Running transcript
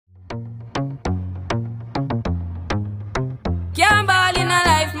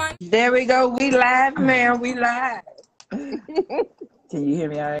There we go. We live, man. We live. Can you hear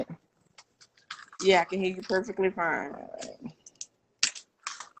me all right? Yeah, I can hear you perfectly fine.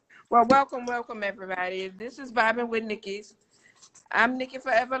 Well, welcome, everybody. This is Vibing with Nikki's. I'm Nikki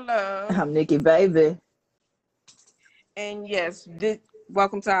Forever Love. I'm Nikki, baby. And yes,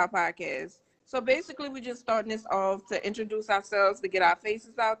 welcome to our podcast. So basically, we're just starting this off to introduce ourselves, to get our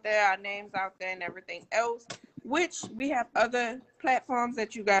faces out there, our names out there, and everything else, which we have other platforms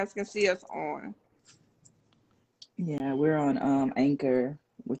that you guys can see us on. Yeah, we're on Anchor,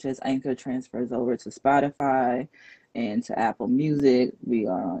 which is Anchor transfers over to Spotify and to Apple Music. We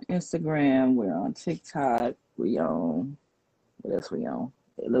are on Instagram. We're on TikTok. We on what else we on?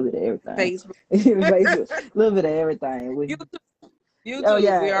 A little bit of everything. Facebook. Facebook. A little bit of everything. YouTube. Oh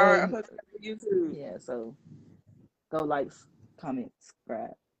yeah, We are YouTube. Yeah, so go like, comment,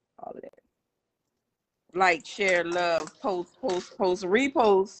 subscribe, all of that. Like, share, love, post,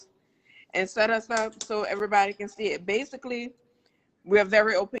 repost, and set us up so everybody can see it. Basically, we're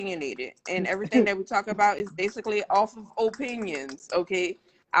very opinionated, and everything that we talk about is basically off of opinions, okay?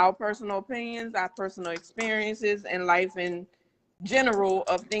 Our personal opinions, our personal experiences in life in general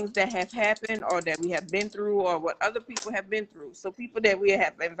of things that have happened or that we have been through or what other people have been through. So people that we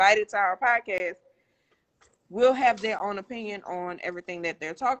have invited to our podcast will have their own opinion on everything that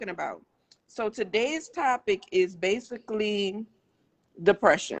they're talking about. So today's topic is basically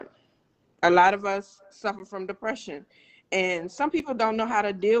depression. A lot of us suffer from depression, and some people don't know how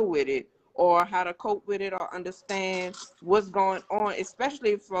to deal with it or how to cope with it or understand what's going on,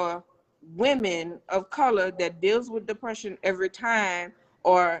 especially for women of color that deals with depression every time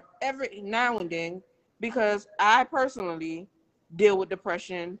or every now and then, because I personally deal with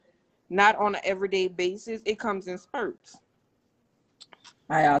depression not on an everyday basis. It comes in spurts.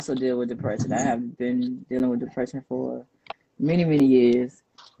 I also deal with depression. I have been dealing with depression for many, many years.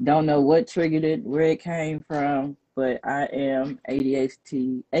 Don't know what triggered it, where it came from, but I am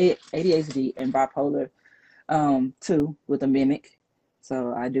ADHD and bipolar 2 with a mimic.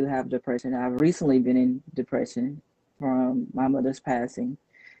 So I do have depression. I've recently been in depression from my mother's passing.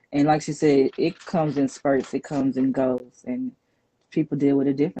 And like she said, it comes in spurts, it comes and goes, and people deal with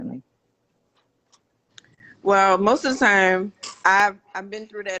it differently. Well, most of the time, I've been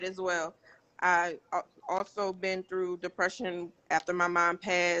through that as well. I also been through depression after my mom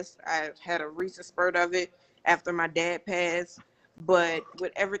passed. I had a recent spurt of it after my dad passed. But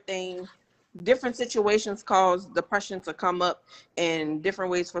with everything, different situations cause depression to come up and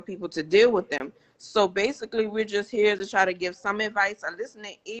different ways for people to deal with them. So basically, we're just here to try to give some advice, a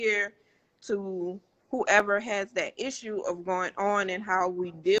listening ear to whoever has that issue of going on and how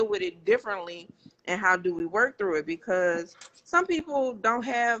we deal with it differently and how do we work through it, because some people don't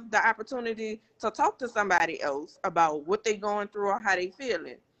have the opportunity to talk to somebody else about what they're going through or how they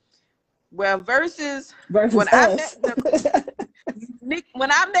feeling. Well, versus when us.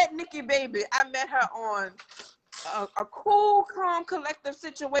 When I met Nikki Baby, I met her on a cool, calm, collective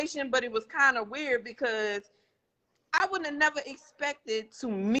situation, but it was kind of weird because I would have never expected to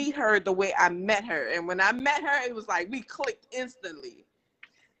meet her the way I met her. And when I met her, it was like we clicked instantly.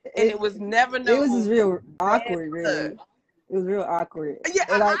 And it was never It was just real awkward, really. It was real awkward. Yeah,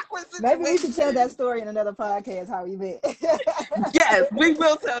 and like, maybe we should tell that story in another podcast, how we met. Yes, we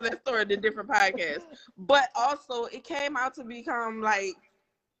will tell that story in a different podcast. But also, it came out to become like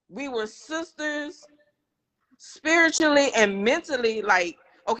we were sisters spiritually and mentally. Like,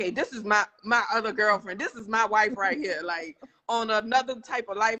 okay, this is my other girlfriend. This is my wife right here. Like, on another type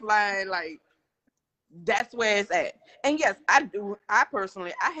of lifeline, like, that's where it's at. And yes, I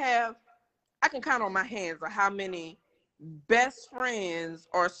personally, I can count on my hands of how many best friends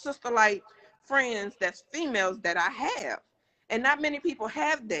or sister-like friends that's females that I have. And not many people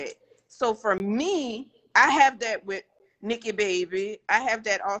have that. So for me, I have that with Nikki Baby. I have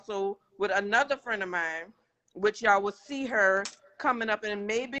that also with another friend of mine, which y'all will see her coming up in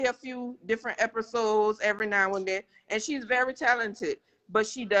maybe a few different episodes every now and then. And she's very talented, but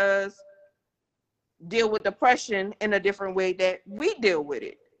she does deal with depression in a different way that we deal with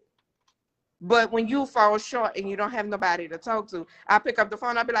it. But when you fall short and you don't have nobody to talk to, I pick up the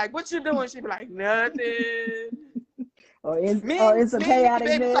phone, I'll be like, what you doing? She'll be like, nothing. or it's a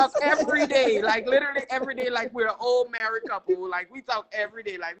chaotic mess. Talk every day, like literally every day, like we're an old married couple. Like we talk every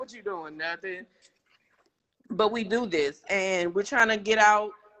day, like, what you doing? Nothing. But we do this, and we're trying to get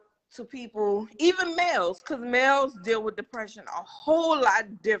out to people, even males, because males deal with depression a whole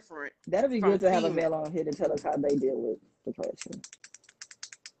lot different. That'd be good to have a male on here to tell us how they deal with depression.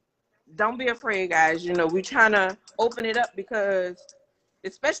 Don't be afraid, guys. You know, we're trying to open it up because,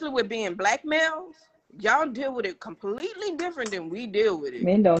 especially with being black males, y'all deal with it completely different than we deal with it.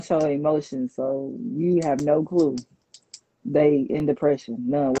 Men don't show emotion, so you have no clue. They in depression,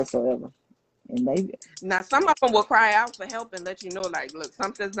 none whatsoever. And they Now, some of them will cry out for help and let you know, like, look,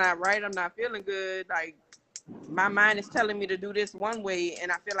 something's not right. I'm not feeling good. Like, my mind is telling me to do this one way,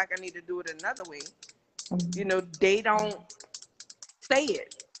 and I feel like I need to do it another way. You know, they don't say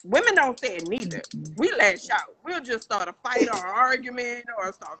it. Women don't say it neither. We lash out. We'll just start a fight or an argument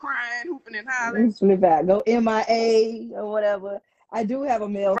or start crying, hooping and hollering. flip out, go MIA or whatever. I do have a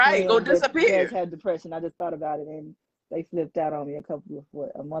male Right, go friend that disappear. does have depression. I just thought about it, and they flipped out on me a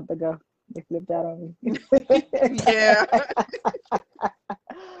month ago. They flipped out on me. Yeah.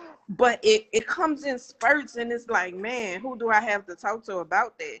 But it comes in spurts, and it's like, man, who do I have to talk to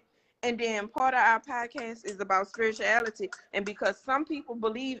about that? And then part of our podcast is about spirituality. And because some people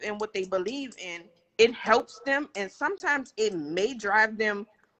believe in what they believe in, it helps them. And sometimes it may drive them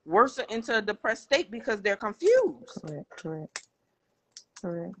worse into a depressed state because they're confused. Correct.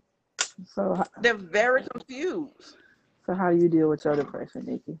 So they're very confused. So how do you deal with your depression,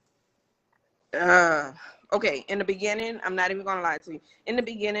 Nikki? Okay, in the beginning, I'm not even gonna lie to you. In the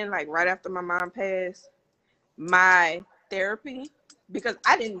beginning, like right after my mom passed, my therapy, because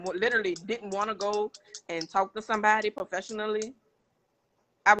I literally didn't want to go and talk to somebody professionally,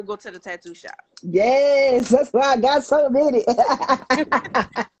 I would go to the tattoo shop. Yes, that's why I got so many.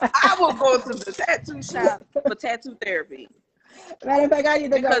 I will go to the tattoo shop for tattoo therapy. Matter of fact, I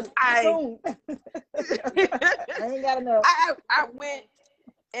need to because go. I ain't got enough. I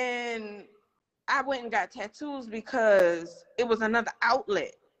went and got tattoos because it was another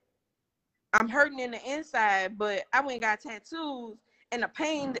outlet. I'm hurting in the inside, but I went and got tattoos, and the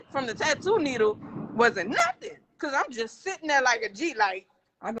pain from the tattoo needle wasn't nothing. Because I'm just sitting there like a G, like,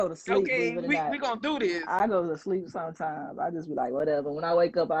 I go to sleep. Okay, we gonna do this. I go to sleep sometimes. I just be like, whatever. When I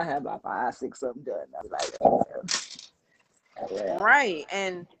wake up, I have about 5, 6 something done. I'm like, oh, yeah. Right,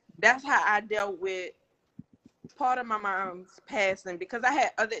 and that's how I dealt with part of my mom's passing, because I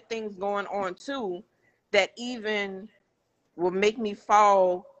had other things going on too that even would make me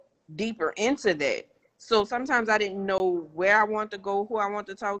fall deeper into that. So sometimes I didn't know where I want to go, who I want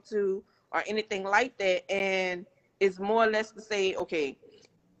to talk to, or anything like that. And it's more or less to say, okay,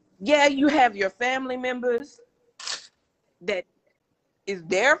 yeah, you have your family members that is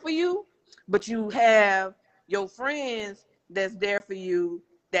there for you, but you have your friends that's there for you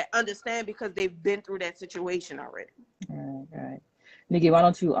that understand because they've been through that situation already. All right. Nikki, why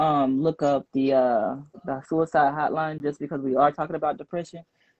don't you look up the suicide hotline, just because we are talking about depression,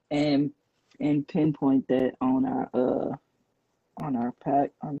 and pinpoint that on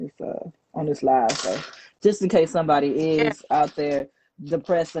this live. So just in case somebody is out there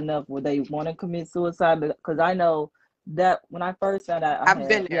depressed enough where they want to commit suicide, because I know that when I first found out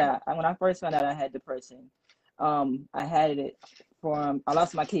when I first found out I had depression, I had it from I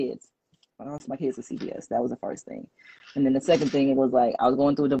lost my kids. I lost my kids to CBS. That was the first thing. And then the second thing, it was like I was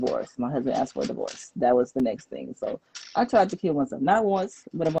going through a divorce. My husband asked for a divorce. That was the next thing. So I tried to kill myself, not once,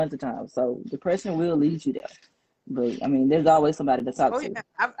 but a bunch of times. So depression will lead you there. But I mean, there's always somebody to talk to. Yeah,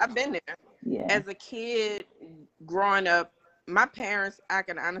 I've been there. Yeah. As a kid growing up, my parents, I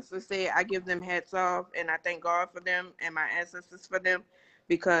can honestly say I give them hats off, and I thank God for them and my ancestors for them,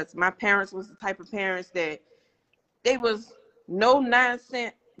 because my parents was the type of parents that they was no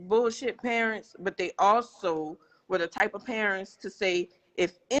nonsense bullshit parents, but they also were the type of parents to say,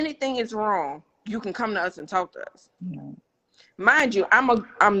 if anything is wrong, you can come to us and talk to us. Mm-hmm. Mind you, I'm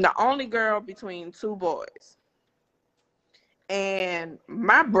the only girl between 2 boys. And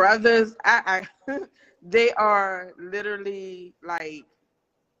my brothers, I they are literally like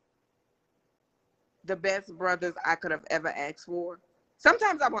the best brothers I could have ever asked for.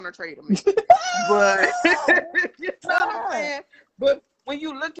 Sometimes I want to trade them, but you know what I'm saying? But when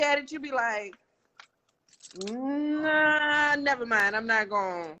you look at it, you be like, nah, never mind. I'm not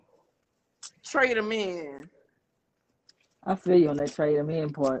going to trade them in. I feel you on that trade them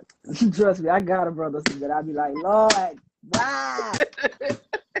in part. Trust me, I got a brother that I be like, Lord, why?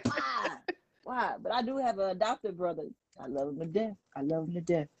 Why? But I do have an adopted brother. I love him to death. I love him to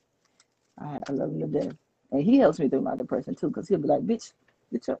death. And he helps me through my depression too, because he'll be like, bitch,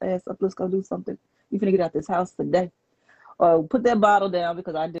 get your ass up. Let's go do something. You finna get out this house today. Or put that bottle down,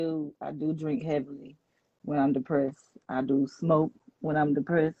 because I do drink heavily when I'm depressed. I do smoke when I'm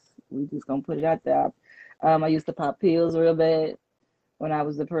depressed. We just gonna put it out there. I used to pop pills real bad when I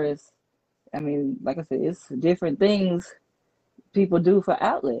was depressed. I mean, like I said, it's different things people do for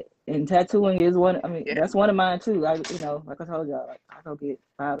outlet, and tattooing is one. I mean, that's one of mine too. Like I told y'all, I go get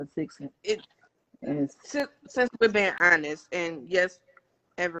 5 or 6. Since we're being honest, and yes,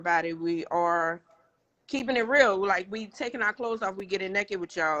 everybody, we are keeping it real. Like, we taking our clothes off, we getting naked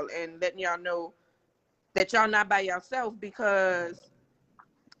with y'all and letting y'all know that y'all not by yourself, because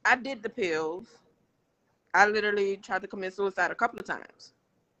I did the pills. I literally tried to commit suicide a couple of times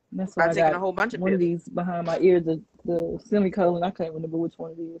That's by why I taking got a whole bunch of one of pills. these behind my ear, the semicolon. I can't remember which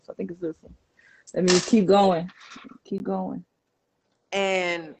one it is. I think it's this one. That means keep going. Keep going.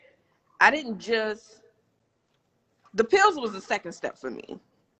 And I didn't just, the pills was the second step for me.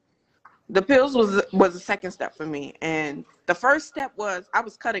 The pills was the second step for me. And the first step was I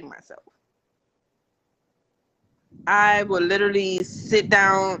was cutting myself. I would literally sit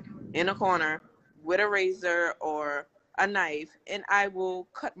down in a corner with a razor or a knife, and I will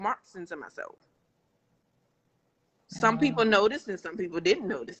cut marks into myself. Some people noticed and some people didn't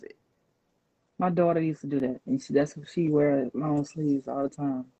notice it. My daughter used to do that, and she wear long sleeves all the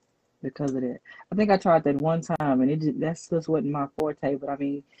time because of that. I think I tried that one time, and that's just wasn't my forte. But I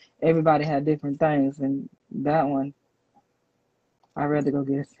mean, everybody had different things, and that one I'd rather go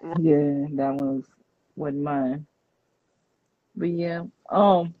get. Yeah, that one wasn't mine. But yeah,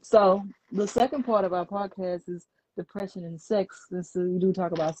 so the second part of our podcast is depression and sex. Since we do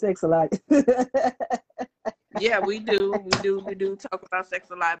talk about sex a lot. Yeah, we do talk about sex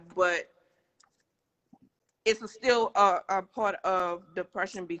a lot, but it's still a part of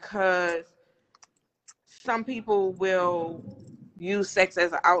depression, because some people will use sex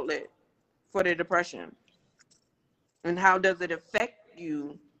as an outlet for their depression. And how does it affect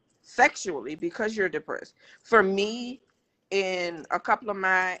you sexually because you're depressed? For me, in a couple of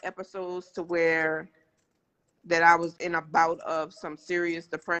my episodes to where that I was in a bout of some serious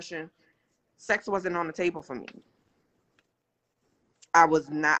depression, sex wasn't on the table for me. I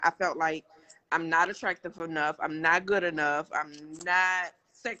felt like I'm not attractive enough, I'm not good enough, I'm not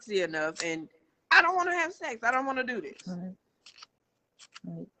sexy enough, and I don't want to have sex. I don't want to do this.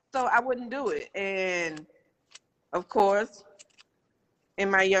 Right. So I wouldn't do it. And of course, in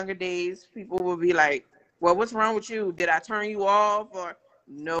my younger days, people will be like, well, what's wrong with you? Did I turn you off? Or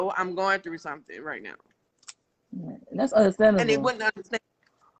no, I'm going through something right now. Yeah, and that's And they understandable. wouldn't understand.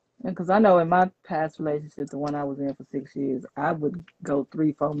 Because I know in my past relationship, the one I was in for 6 years, I would go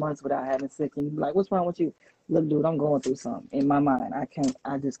 3, 4 months without having sex, and you'd be like, "What's wrong with you?" Look, dude, I'm going through something in my mind. I can't.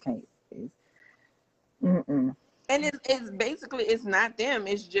 I just can't. Mm-mm. And it's basically, it's not them.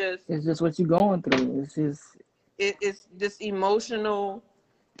 It's It's just what you're going through. It's just. it's this emotional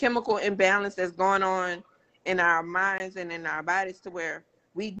chemical imbalance that's going on in our minds and in our bodies, to where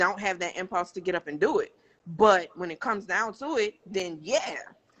we don't have that impulse to get up and do it. But when it comes down to it, then yeah.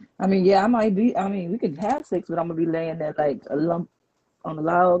 I mean, yeah, I might be. I mean, we could have sex, but I'm gonna be laying there like a lump on the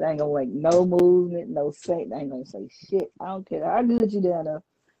log. I ain't gonna make no movement, no say. I ain't gonna say shit. I don't care how good you down there.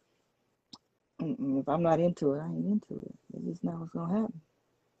 If I'm not into it, I ain't into it. It's just not what's gonna happen.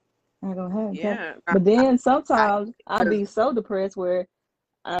 Ain't gonna happen. Okay? Yeah. But then I, sometimes I be so depressed where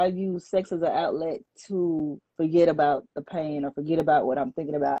I use sex as an outlet to forget about the pain or forget about what I'm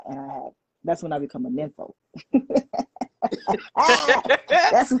thinking about, and that's when I become a nympho.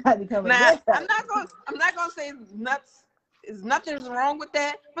 That's when I become a now, nympho. I'm not gonna say nuts is nothing's wrong with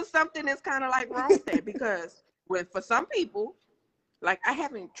that, but something is kind of like wrong with that, because for some people, like, I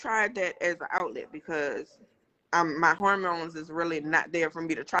haven't tried that as an outlet, because my hormones is really not there for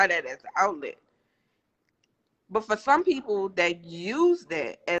me to try that as an outlet. But for some people that use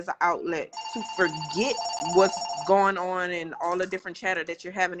that as an outlet to forget what's going on and all the different chatter that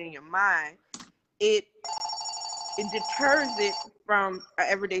you're having in your mind, it deters it from an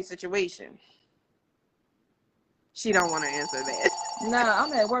everyday situation. She don't want to answer that. Nah,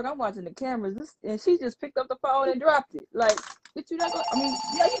 I'm at work. I'm watching the cameras, and she just picked up the phone and dropped it. Like, bitch, you not gonna? I mean,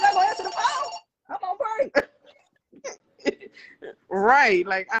 yeah, you not gonna answer the phone? I'm on break. Right,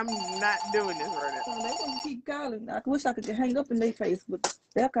 like, I'm not doing this right So they gonna keep calling. I wish I could hang up in their face, but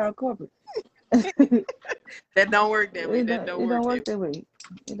they're called corporate. now. That don't work that way. It That don't. don't It don't work work that that way.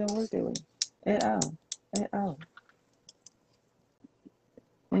 It don't work that way at all. At all.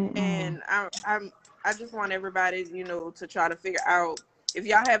 way. Mm-mm. And I just want everybody, to try to figure out, if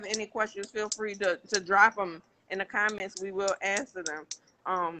y'all have any questions, feel free to drop them in the comments. We will answer them.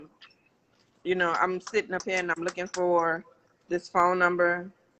 I'm sitting up here and I'm looking for this phone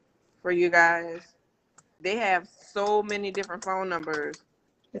number for you guys. They have so many different phone numbers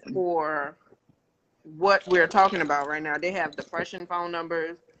for what we're talking about right now. They have depression phone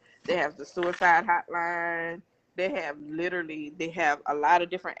numbers. They have the suicide hotline. They have a lot of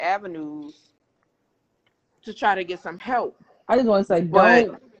different avenues to try to get some help. I just want to say, But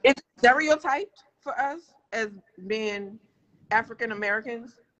don't it's stereotyped for us as being African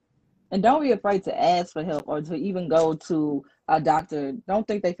Americans. and don't be afraid to ask for help or to even go to a doctor. Don't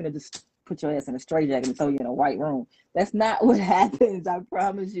think they finna just put your ass in a straitjacket and throw you in a white room. That's not what happens. I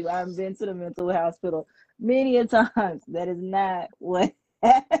promise you. I've been to the mental hospital many a times. That is not what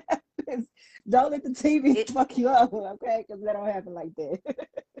happens. Don't let the TV fuck you up, okay? Because that don't happen like that.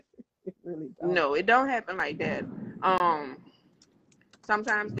 It really don't. No, it don't happen like that.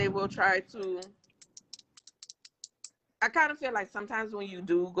 Sometimes they will try to. I kind of feel like sometimes when you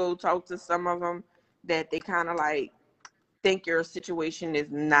do go talk to some of them, that they kind of like think your situation is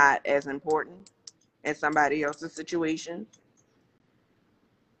not as important as somebody else's situation,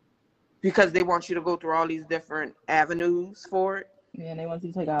 because they want you to go through all these different avenues for it. Yeah, and they want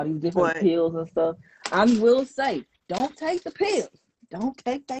you to take all these different pills and stuff. I will say, don't take the pills. Don't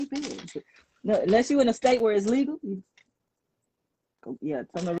take their pills. No, unless you're in a state where it's legal. Yeah,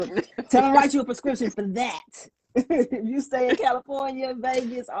 tell them to write you a prescription for that. If you stay in California,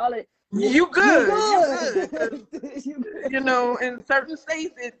 Vegas, all that. You good. You good. You know, in certain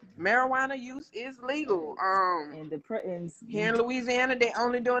states, marijuana use is legal. Here in Louisiana, they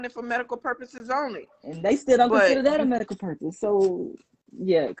only doing it for medical purposes only. And they still don't consider that a medical purpose. So,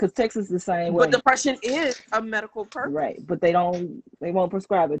 yeah, because Texas is the same way. But depression is a medical purpose. Right, but they won't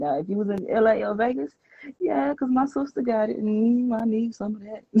prescribe it now. If you was in LA or Vegas, yeah, because my sister got it, and I need some of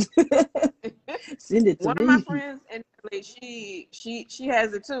that. Send it to me. One of my friends in LA, she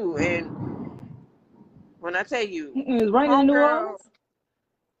has it too, and when I tell you, it's raining in New Orleans.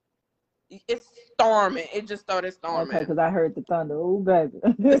 It's storming. It just started storming. Okay, because I heard the thunder. Oh, baby.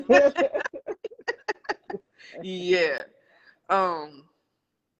 Yeah.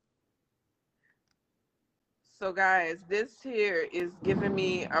 So guys, this here is giving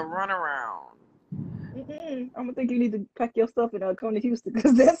me a runaround. I'm gonna think you need to pack your stuff and come to Houston,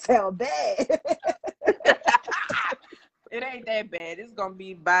 because that sounds bad. It ain't that bad. It's gonna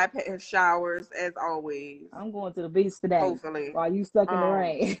be bypass showers as always. I'm going to the beach today. Hopefully, while you stuck in the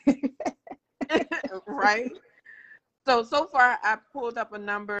rain. Right. So far, I pulled up a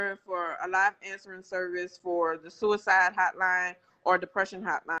number for a live answering service for the suicide hotline or depression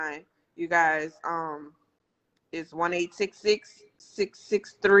hotline. You guys, it's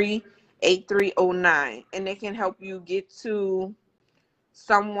 1-866-663-8309, and they can help you get to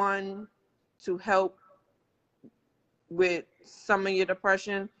someone to help with some of your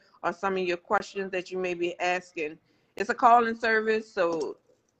depression or some of your questions that you may be asking. It's a call-in service, so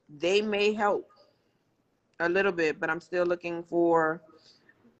they may help a little bit, but I'm still looking for,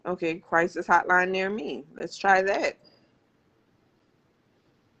 crisis hotline near me. Let's try that.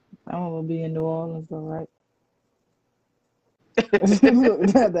 I'm gonna be in New Orleans, all right?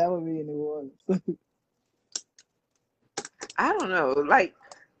 That would be in New Orleans. I don't know. Like,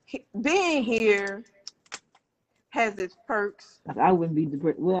 being here has its perks. I wouldn't be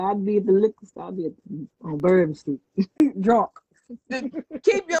depressed. Well, I'd be at the liquor store. I'd be on Bourbon Street, drunk.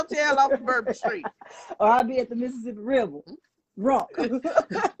 Keep your tail off of Bourbon Street. Or I'd be at the Mississippi River, drunk.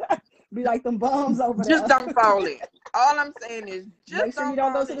 Be like them bombs over there. Just don't fall in. All I'm saying is just make sure you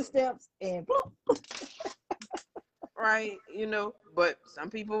don't go to the steps and right, but some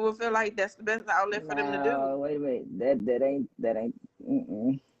people will feel like that's the best outlet for them to do. Wait a minute. That ain't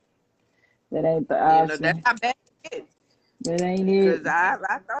the option. That's how bad it is. That ain't it. Because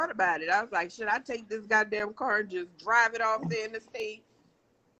I thought about it. I was like, should I take this goddamn car and just drive it off there in the state?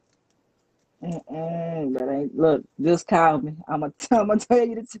 That ain't. Look, just call me. I'm gonna tell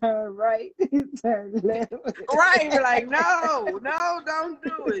you to turn right, turn left. Right, like no, don't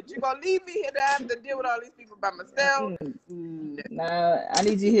do it. You're gonna leave me here to have to deal with all these people by myself. Nah, I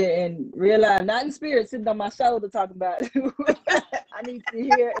need you here in real life, not in spirit, sitting on my shoulder talking about it. I need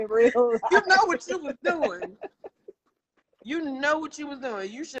you here in real life. You know what you was doing. You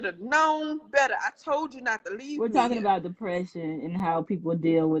should have known better. I told you not to leave. We're talking about depression and how people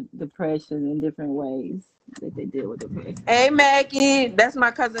deal with depression in different ways that they deal with depression. Hey, Mackie. That's my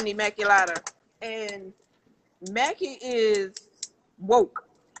cousin, Immaculata. And Mackie is woke.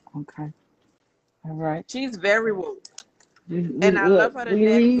 Okay. All right. She's very woke. And I love her to death.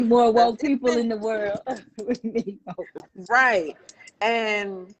 We need more woke people in the world. We need more. Right.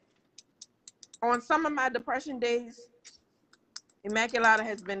 And on some of my depression days, Immaculata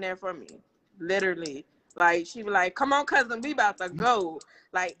has been there for me, literally. Like, she was like, come on, cousin, we about to go.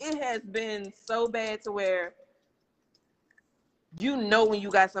 Like, it has been so bad to where when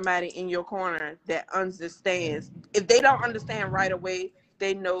you got somebody in your corner that understands. If they don't understand right away,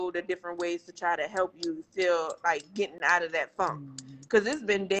 they know the different ways to try to help you feel like getting out of that funk. Because it's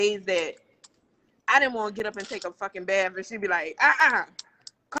been days that I didn't want to get up and take a fucking bath, and she'd be like,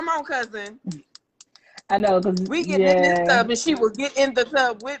 come on, cousin. I know, because we get in this tub, and she will get in the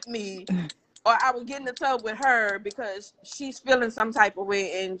tub with me or I would get in the tub with her because she's feeling some type of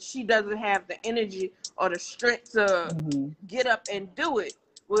way and she doesn't have the energy or the strength to get up and do it.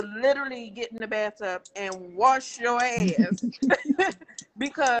 We'll literally get in the bathtub and wash your ass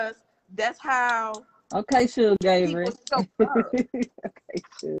because that's how Okay, Suge people Avery. show up, Okay,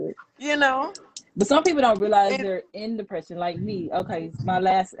 Suge. you know? But some people don't realize And they're in depression, like me. Okay, it's my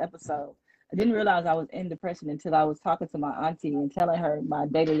last episode. I didn't realize I was in depression until I was talking to my auntie and telling her my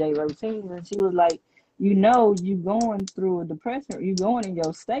day-to-day routines, and she was like, "You know, you going through a depression. You going in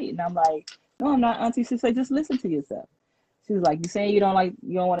your state." And I'm like, "No, I'm not, auntie." She said, "Just listen to yourself." She was like, "You saying you don't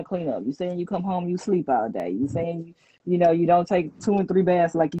want to clean up. You saying you come home, you sleep all day. You saying you don't take 2 and 3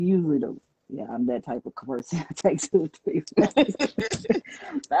 baths like you usually do." Yeah, I'm that type of person. I take 2 or 3 baths.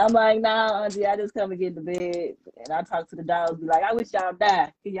 I'm like, "Nah, auntie, I just come and get to bed." And I talk to the dogs, be like, "I wish y'all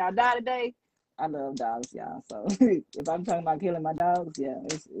die. Can y'all die today?" I love dogs, y'all. So if I'm talking about killing my dogs, yeah,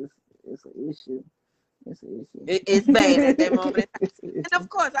 it's an issue. It's an issue. it's bad at that moment. It's an And issue. of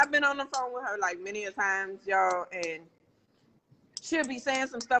course, I've been on the phone with her like many a times, y'all, and she'll be saying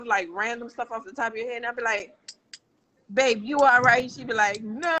some stuff like random stuff off the top of your head, and I'll be like, "Babe, you all right?" She'd be like,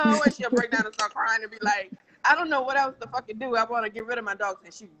 "No," and she'll break down and start crying and be like, "I don't know what else to fucking do. I want to get rid of my dogs,"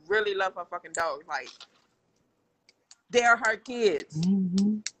 and she really loves her fucking dogs. Like, they're her kids.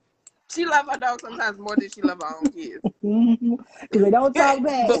 Mm-hmm. She loves her dogs sometimes more than she loves her own kids. Because they don't talk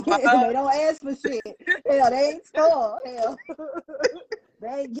back. But for They her, don't ask for shit. Hell, they ain't spoiled. Hell. They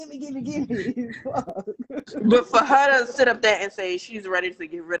ain't gimme. Fuck. but for her to sit up there and say she's ready to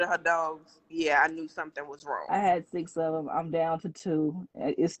get rid of her dogs, yeah, I knew something was wrong. I had 6 of them. I'm down to 2.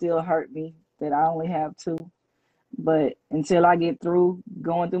 It still hurt me that I only have 2. But until I get through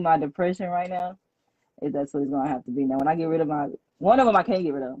going through my depression right now, that's what it's gonna have to be. Now, when I get rid of one of them, I can't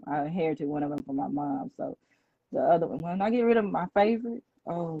get rid of them. I inherited one of them from my mom. So the other one, when I get rid of my favorite,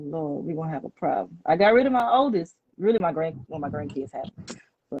 oh Lord, we're gonna have a problem. I got rid of my oldest, really my grandkids have.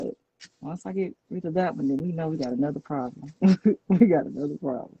 But once I get rid of that one, then we know we got another problem. We got another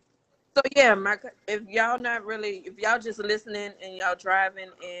problem. So yeah, if y'all just listening and y'all driving,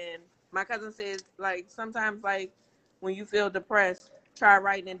 and my cousin says like sometimes like when you feel depressed, try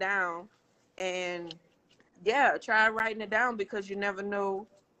writing it down, and yeah, try writing it down because you never know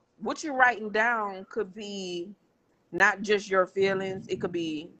what you're writing down could be not just your feelings, it could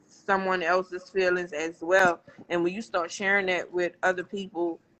be someone else's feelings as well. And when you start sharing that with other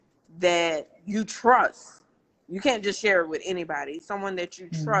people that you trust, you can't just share it with anybody, someone that you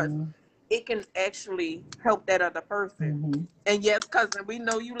trust, Mm-hmm. it can actually help that other person. Mm-hmm. And yes, cousin, we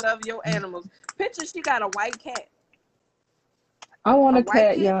know you love your animals. Picture she got a white cat, I want a a white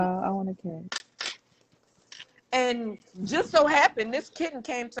cat, kitten. y'all. I want a cat. And just so happened, this kitten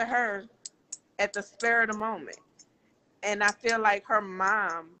came to her at the spur of the moment. And I feel like her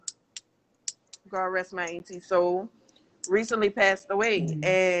mom, God rest my auntie soul, recently passed away. Mm-hmm.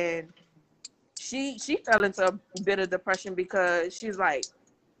 And she fell into a bit of depression because she's like,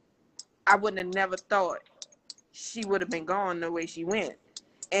 I wouldn't have never thought she would have been gone the way she went.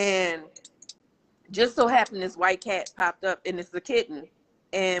 And just so happened this white cat popped up, and it's a kitten.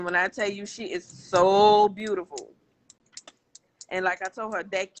 And when I tell you, she is so beautiful. And like I told her,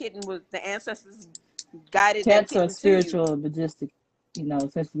 that kitten was the ancestors guided that Cats are kitten to you. spiritual, majestic.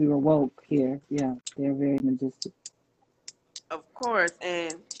 Since we were woke here, yeah, they're very majestic. Of course.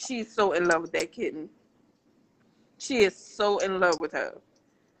 And she's so in love with that kitten. She is so in love with her.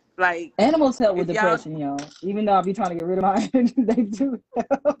 Like, Animals help with if y'all, depression, y'all. Even though I be trying to get rid of mine, they do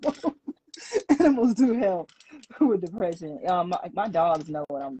help. Animals do help with depression. My dogs know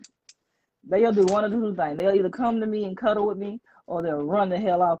what I'm. They'll do one of two things. They'll either come to me and cuddle with me, or they'll run the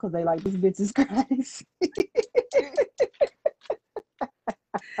hell out because they like this bitch is crazy.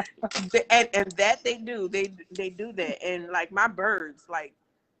 and that they do. They do that. And like my birds, like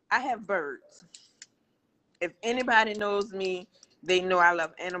I have birds. If anybody knows me, they know I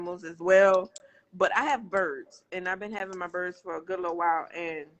love animals as well. But I have birds, and I've been having my birds for a good little while.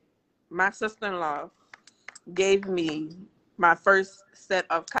 And my sister-in-law gave me my first set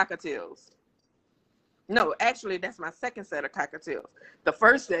of cockatiels. No, actually, that's my second set of cockatiels. The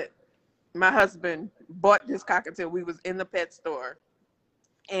first set, my husband bought this cockatiel. We was in the pet store,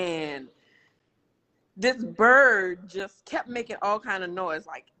 and this bird just kept making all kind of noise.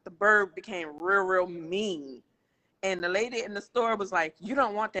 Like the bird became real mean. And the lady in the store was like, "You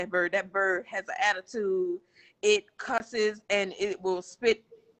don't want that bird. That bird has an attitude. It cusses and it will spit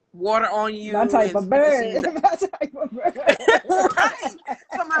water on My you type and of spit the bird. seeds." My type of bird. Right.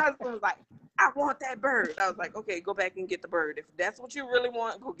 So my husband was like, "I want that bird." I was like, "Okay, go back and get the bird. If that's what you really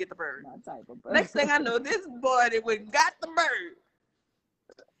want, go get the bird." My type of bird. Next thing I know, this boy that went got the bird.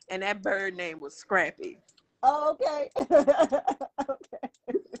 and that bird name was Scrappy. Oh, okay.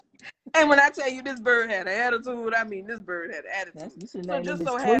 And when I tell you this bird had an attitude, I mean this bird had an attitude. So just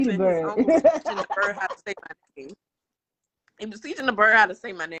so happened his uncle was teaching the bird how to say my name. He was teaching the bird how to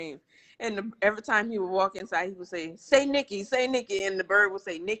say my name. And every time he would walk inside, he would say Nikki, say Nikki. And the bird would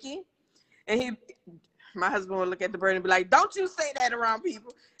say Nikki. And my husband would look at the bird and be like, don't you say that around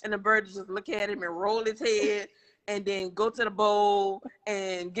people. And the bird would just look at him and roll his head and then go to the bowl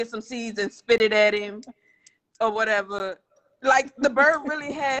and get some seeds and spit it at him or whatever. Like the bird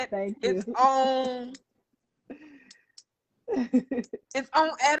really had its own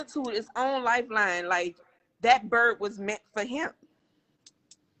attitude, its own lifeline. Like that bird was meant for him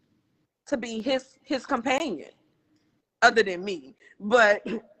to be his companion, other than me. But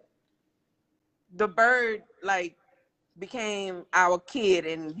the bird like became our kid,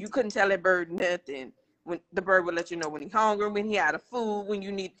 and you couldn't tell that bird nothing. When the bird would let you know when he's hungry, when he out of food, when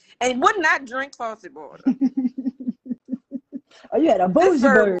you need, and would not drink faucet water. Oh, you had a bougie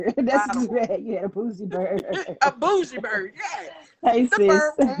bird. That's right. You had a bougie bird. A bougie bird, yeah. Hey, the sis.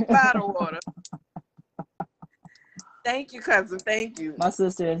 Bird won't bottle water. Thank you, cousin. Thank you. My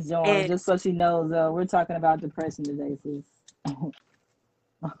sister is joined, just so she knows. We're talking about depression today, sis.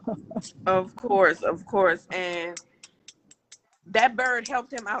 Of course. And that bird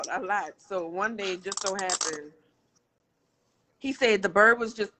helped him out a lot. So one day, it just so happened, he said the bird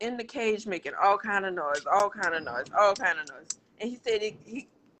was just in the cage making all kind of noise. And he said he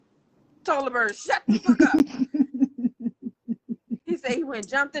told the bird, shut the fuck up. He said he went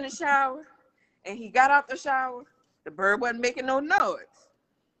jumped in the shower, and he got out the shower. The bird wasn't making no noise.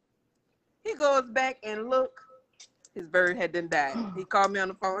 He goes back and look. His bird had done died. He called me on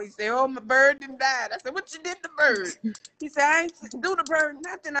the phone. He said, oh, my bird done died. I said, what you did to the bird? He said, I ain't do the bird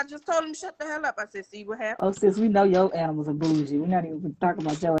nothing. I just told him shut the hell up. I said, see what happened? Oh, sis, we know your animals are bougie. We're not even talking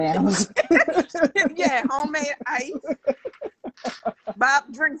about your animals. Yeah, homemade ice.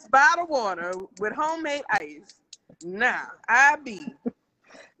 Bob drinks bottled water with homemade ice. Nah,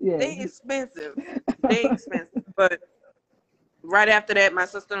 Yeah. They expensive. But right after that, my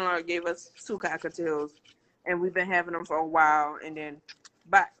sister-in-law gave us 2 cockatiels. And we've been having them for a while. And then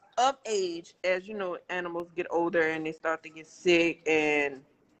by of age, as you know, animals get older and they start to get sick. And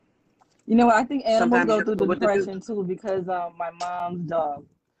you know what? I think animals go through depression too, because my mom's dog,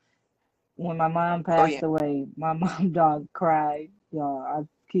 when my mom passed away, my mom dog cried. Y'all, I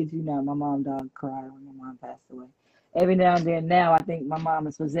kid you not, my mom dog cried when my mom passed away. Every now and then now, I think my mom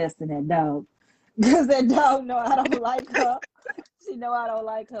is possessed in that dog. Because that dog know I don't like her. She know I don't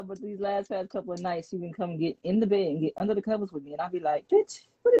like her, but these past couple of nights, she can come get in the bed and get under the covers with me, and I'll be like, bitch,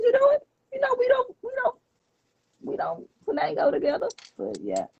 what are you doing? You know, we don't go together. But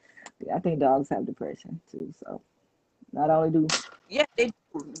yeah, I think dogs have depression too. So not only do. Yeah, they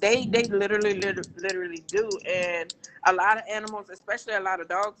literally do. And a lot of animals, especially a lot of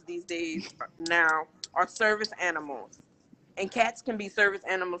dogs these days now, are service animals. And cats can be service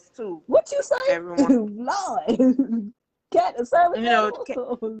animals too. What you say? Everyone. Lord. Cat is service animals?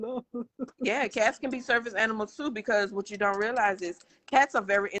 Oh, Lord. Yeah, cats can be service animals too, because what you don't realize is cats are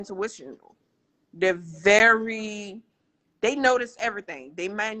very intuitional. They notice everything. They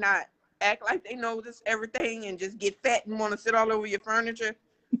might not act like they notice everything and just get fat and want to sit all over your furniture,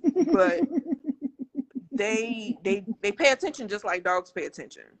 but they pay attention just like dogs pay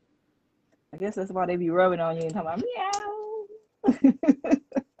attention. I guess that's why they be rubbing on you and talking about meow.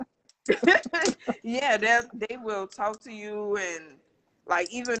 Yeah, they will talk to you, and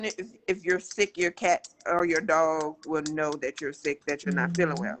like even if you're sick, your cat or your dog will know that you're sick, that you're not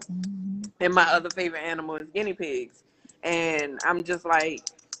feeling well. And my other favorite animal is guinea pigs, and I'm just like,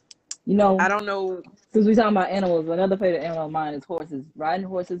 you know, I don't know. Since we're talking about animals, another favorite animal of mine is horses. Riding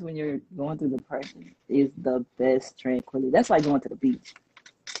horses when you're going through depression is the best tranquility. That's like going to the beach.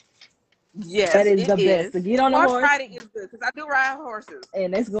 Yes, that is the best. To get on the horse riding is good, because I do ride horses.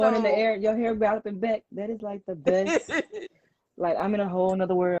 And it's going in the air, your hair galloping back. That is like the best. Like I'm in a whole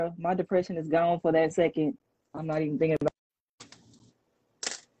nother world. My depression is gone for that second. I'm not even thinking about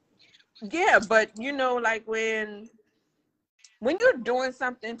it. Yeah, but you know, like when you're doing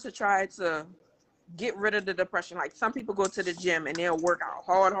something to try to get rid of the depression, like some people go to the gym and they'll work out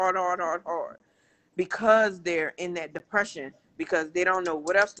hard because they're in that depression, because they don't know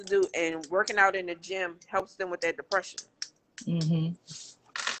what else to do, and working out in the gym helps them with that depression. Mm-hmm.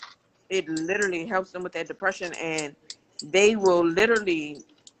 It literally helps them with that depression, and they will literally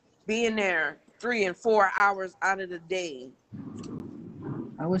be in there 3 and 4 hours out of the day.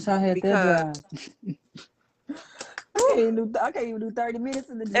 I wish I had that drive. I can't even do 30 minutes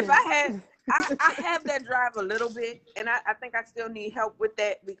in the gym. If I I have that drive a little bit, and I think I still need help with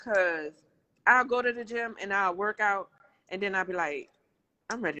that because I'll go to the gym and I'll work out, and then I'll be like,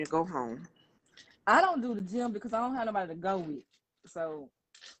 I'm ready to go home. I don't do the gym because I don't have nobody to go with. So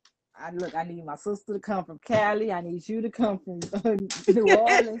I need my sister to come from Cali. I need you to come from New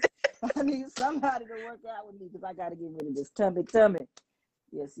Orleans. I need somebody to work out with me because I got to get rid of this tummy.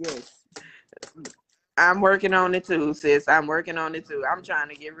 Yes. I'm working on it too, sis. I'm working on it too. I'm trying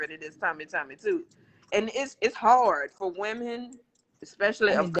to get rid of this tummy too. And it's hard for women,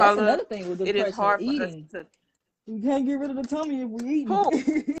 especially of that's color. another thing with It is depression, hard for us eating. to. You can't get rid of the tummy if we eat.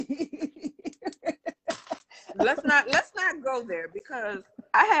 Let's not go there because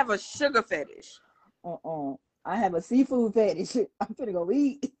I have a sugar fetish. I have a seafood fetish. I'm gonna go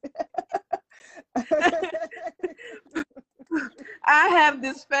eat. I have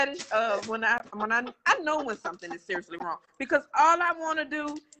this fetish of when I know when something is seriously wrong because all I want to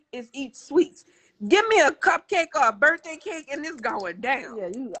do is eat sweets. Give me a cupcake or a birthday cake and it's going down. Yeah,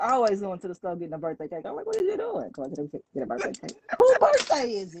 you always going to the store getting a birthday cake. I'm like, what are you doing? Going to get a birthday cake. Whose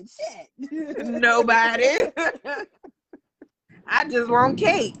birthday is it? Shit. Nobody. I just want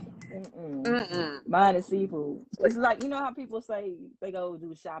cake. Mine is seafood. It's like, you know how people say they go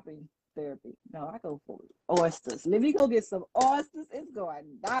do shopping therapy. No, I go for oysters. Let me go get some oysters. It's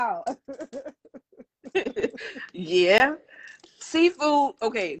going down. Yeah. Seafood.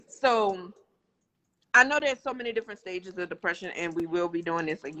 Okay, so I know there's so many different stages of depression, and we will be doing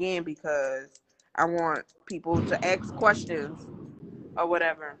this again because I want people to ask questions or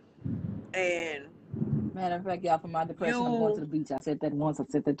whatever. And matter of fact, y'all, for my depression, I'm going to the beach. I said that once, I've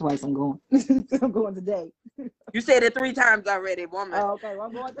said that twice. I'm going. I'm going today. You said it 3 times already, woman. Oh, okay. Well,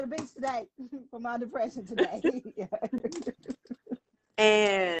 I'm going to the beach today for my depression today.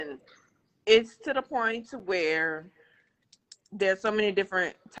 And it's to the point to where there's so many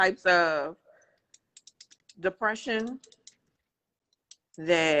different types of depression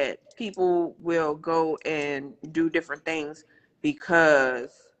that people will go and do different things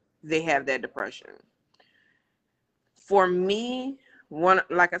because they have that depression. For me,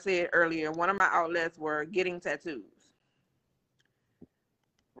 like I said earlier, one of my outlets were getting tattoos.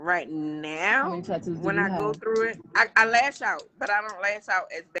 Right now, when I go through it, I lash out, but I don't lash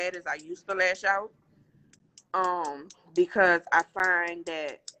out as bad as I used to lash out. Because I find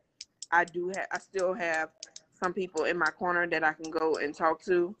that I still have some people in my corner that I can go and talk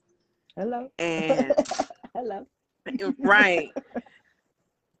to. Hello. And hello. Right.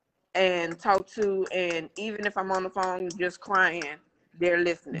 And talk to, and even if I'm on the phone just crying, they're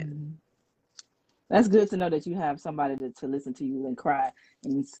listening. Mm-hmm. That's good to know that you have somebody to listen to you and cry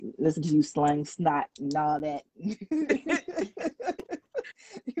and listen to you slang snot and all that.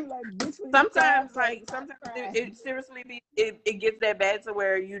 Sometimes it seriously it gets that bad to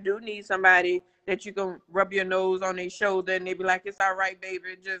where you do need somebody that you can rub your nose on their shoulder and they be like, it's all right,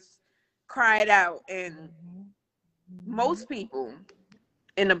 baby, just cry it out. And most people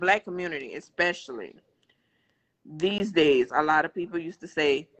in the Black community, especially these days, a lot of people used to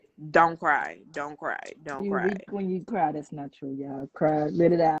say, don't cry. You weak when you cry. That's not true, y'all. Cry,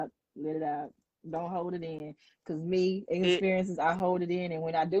 let it out. Don't hold it in. Because experiences, I hold it in, and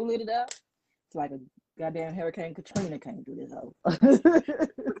when I do let it out, it's like a goddamn Hurricane Katrina came through this hole.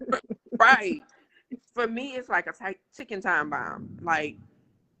 Right. For me, it's like a ticking time bomb. Like,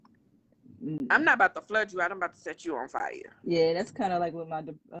 I'm not about to flood you out. I'm about to set you on fire. Yeah, that's kind of like with my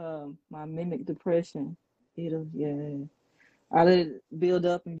mimic depression. I let it build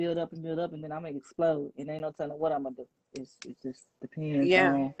up, and then I'm gonna explode, and ain't no telling what I'm gonna do. It just depends.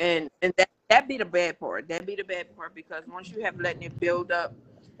 Yeah, and that be the bad part. That be the bad part because once you have letting it build up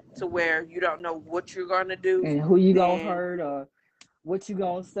to where you don't know what you're gonna do and who you gonna hurt or what you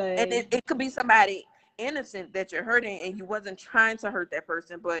gonna say, and it could be somebody innocent that you're hurting, and you wasn't trying to hurt that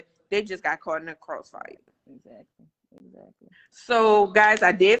person, but they just got caught in a crossfire. Exactly. So, guys,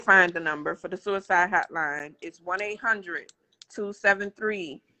 I did find the number for the suicide hotline. It's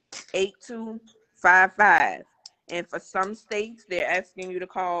 1-800-273-8255. And for some states, they're asking you to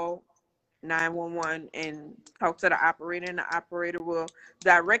call 911 and talk to the operator, and the operator will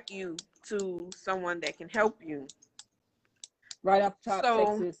direct you to someone that can help you. Right off the top,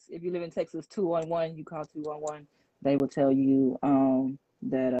 Texas, if you live in Texas, 211, you call 211. They will tell you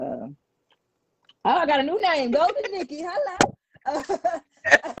that I got a new name. Golden Nikki. Hello.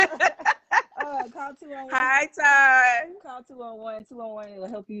 Call 211. Hi, Ty. Call 211. 211 will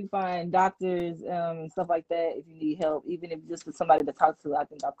help you find doctors and stuff like that if you need help. Even if just for somebody to talk to, I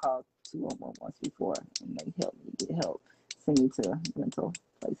think I've called 211 once before, and they help me get help. Send me to rental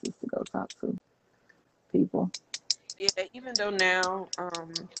places to go talk to people. Yeah, even though now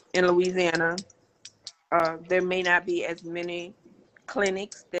in Louisiana, there may not be as many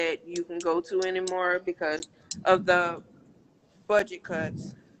clinics that you can go to anymore because of the budget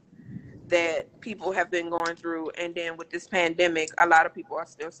cuts that people have been going through. And then with this pandemic, a lot of people are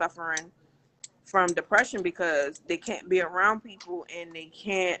still suffering from depression because they can't be around people and they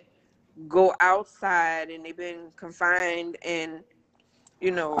can't go outside, and they've been confined and,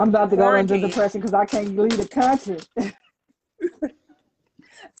 I'm about to go into quarantined. depression because I can't leave the country.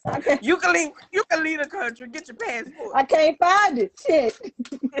 You can leave the country, get your passport. I can't find it. Shit.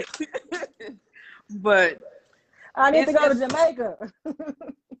 But I need to go to Jamaica.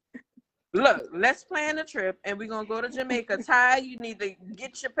 Look, let's plan a trip and we're gonna go to Jamaica. Ty, you need to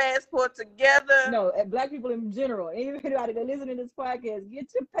get your passport together. No, Black people in general, anybody that listen to this podcast,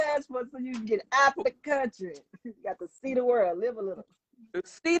 get your passport so you can get out the country. You got to see the world, live a little.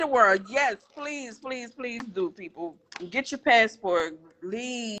 See the world. Yes, please do, people. Get your passport.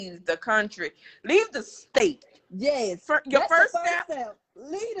 Leave the country. Leave the state. Yes. Your first step.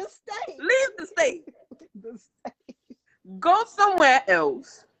 Leave the state. Leave the state. The state. Go somewhere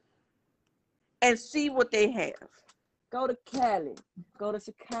else and see what they have. Go to Cali. Go to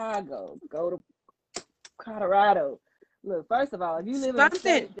Chicago. Go to Colorado. Look, first of all, if you live in a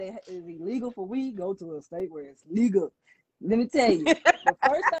state that is illegal for weed, go to a state where it's legal. Let me tell you, the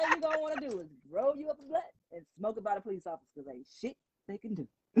first thing you're going to want to do is roll you up a blunt and smoke it by the police officer because ain't shit they can do.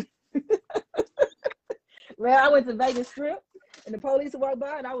 Well, I went to Vegas Strip and the police walked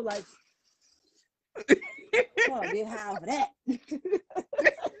by and I was like, oh, get high for that.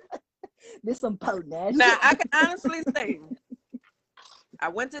 This some potent ass. Now, I can honestly say, I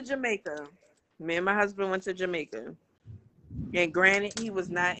went to Jamaica. Me and my husband went to Jamaica. And granted, he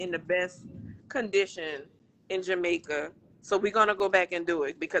was not in the best condition in Jamaica. So we're going to go back and do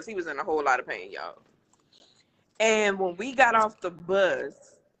it because he was in a whole lot of pain, y'all. And when we got off the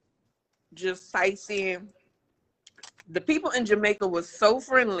bus, just sightseeing, the people in Jamaica was so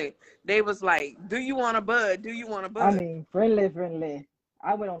friendly. They was like, do you want a bud? Do you want a bud? I mean, friendly.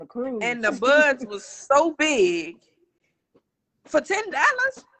 I went on a cruise. And the buds was so big for $10.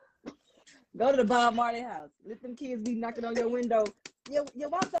 Go to the Bob Marley house. Let them kids be knocking on your window. You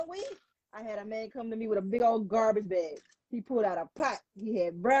want some weed? I had a man come to me with a big old garbage bag. He pulled out a pot. He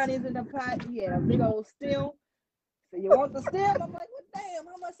had brownies in the pot. He had a big old stem. So you want the stem? I'm like, well, damn,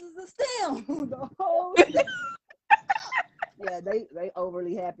 how much is the stem? The whole stem. Yeah, they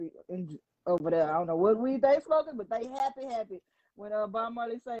overly happy over there. I don't know what weed they smoking, but they happy. When Bob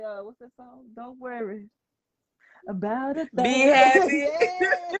Marley say, what's that song? Don't worry about it. Be happy.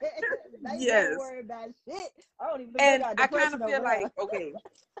 They Yes. Don't worry about shit. I don't even think And I got I kind depression of feel over like, there. okay,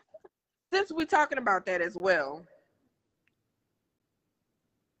 since we're talking about that as well,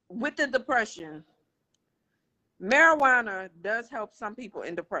 with the depression, marijuana does help some people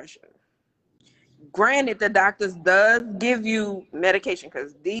in depression. Granted, the doctors does give you medication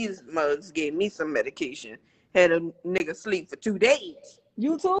because these mugs gave me some medication. Had a nigga sleep for 2 days.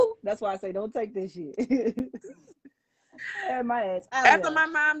 You too? That's why I say don't take this shit. Had my ass out After there. my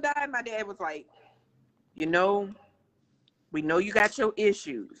mom died, my dad was like, we know you got your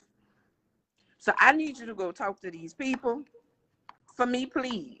issues. So I need you to go talk to these people for me,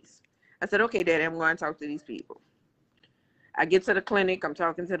 please. I said, okay, Daddy, I'm going to talk to these people. I get to the clinic, I'm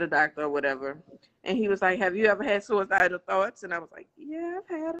talking to the doctor or whatever. And he was like, have you ever had suicidal thoughts? And I was like, yeah, I've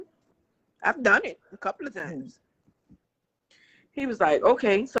had them. I've done it a couple of times. He was like,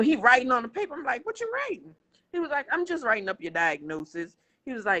 okay. So he writing on the paper. I'm like, what you writing? He was like, I'm just writing up your diagnosis.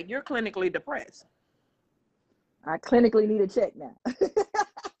 He was like, you're clinically depressed. I clinically need a check now.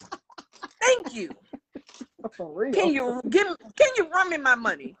 Thank you. For real. Can you run me my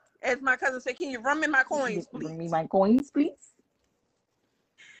money? As my cousin said, can you run me my coins, please? Bring me my coins, please.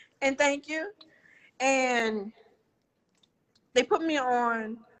 And thank you. And they put me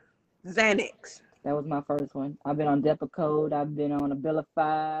on Xanax. That was my first one. I've been on Depakote. I've been on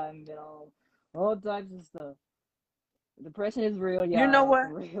Abilify. I've been on all types of stuff. Depression is real, y'all. You know what?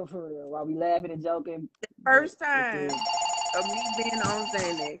 For real. While we laughing and joking. The first time of me being on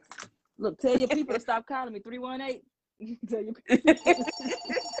Xanax. Look, tell your people to stop calling me 318. Tell your people.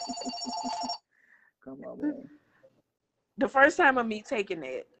 Come on, man. The first time of me taking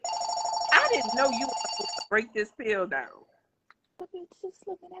it, I didn't know you were supposed to break this pill down. But it's just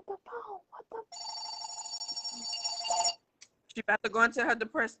looking at the phone. What the? She about to go into her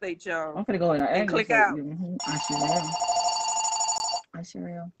depressed state, y'all. I'm gonna go in there and click out. I sure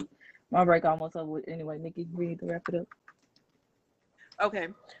am. My break almost over. Anyway, Nikki, we need to wrap it up. Okay,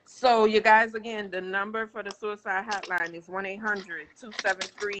 so you guys, again, the number for the suicide hotline is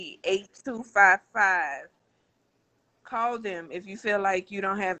 1-800-273-8255. call them if you feel like you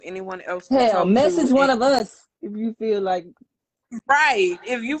don't have anyone else to Hell, talk message to. one of us if you feel like. Right.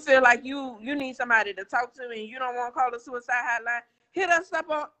 If you feel like you need somebody to talk to and you don't want to call the suicide hotline, hit us up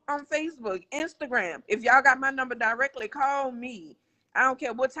on Facebook, Instagram. If y'all got my number directly, call me. I don't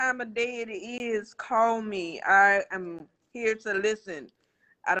care what time of day it is, call me. I am here to listen.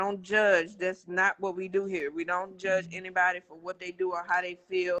 I don't judge. That's not what we do here. We don't judge anybody for what they do or how they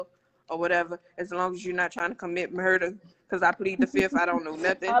feel or whatever, as long as you're not trying to commit murder, because I plead the fifth. I don't know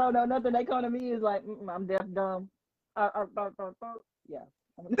nothing. I don't know nothing. They come to me is like, I'm deaf, dumb. Yeah.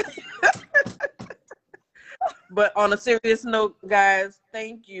 But on a serious note, guys,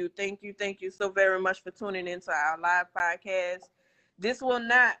 thank you so very much for tuning into our live podcast. This will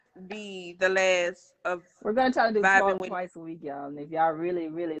not be the last of. We're gonna try to do Vibing with- twice a week, y'all. And if y'all really,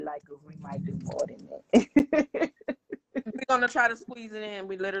 really like us, we might do more than that. We're gonna try to squeeze it in.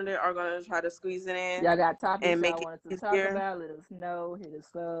 We literally are gonna try to squeeze it in. Y'all got topics and make y'all it want us to easier. talk about? Let us know. Hit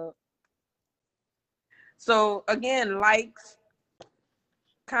us up. So again, likes,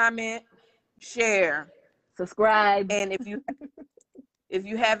 comment, share, subscribe, and if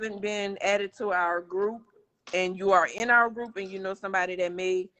you haven't been added to our group and you are in our group and you know somebody that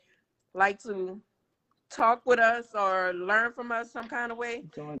may like to talk with us or learn from us some kind of way,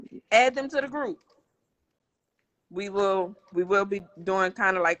 add them to the group. We will be doing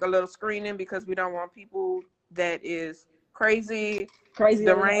kind of like a little screening because we don't want people that is crazy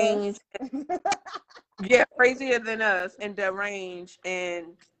deranged. Yeah, crazier than us and deranged and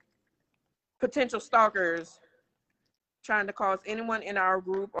potential stalkers trying to cause anyone in our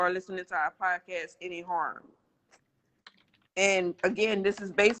group or listening to our podcast any harm. And again, this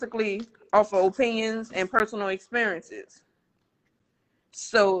is basically off of opinions and personal experiences.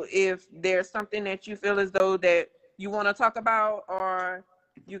 So if there's something that you feel as though that you want to talk about or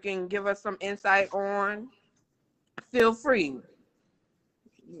you can give us some insight on, feel free.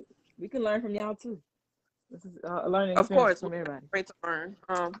 We can learn from y'all too. This is a learning experience. Of course, from everybody. Great to learn.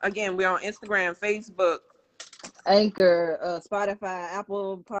 Again, we're on Instagram, Facebook, Anchor, Spotify,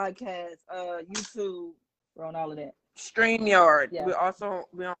 Apple Podcasts, YouTube. We're on all of that. StreamYard. Yeah. We're on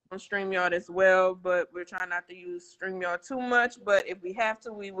StreamYard as well, but we're trying not to use StreamYard too much. But if we have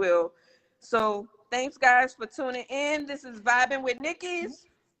to, we will. So thanks, guys, for tuning in. This is Vibing with Nickies,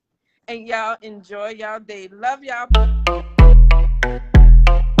 and y'all enjoy y'all day. Love y'all.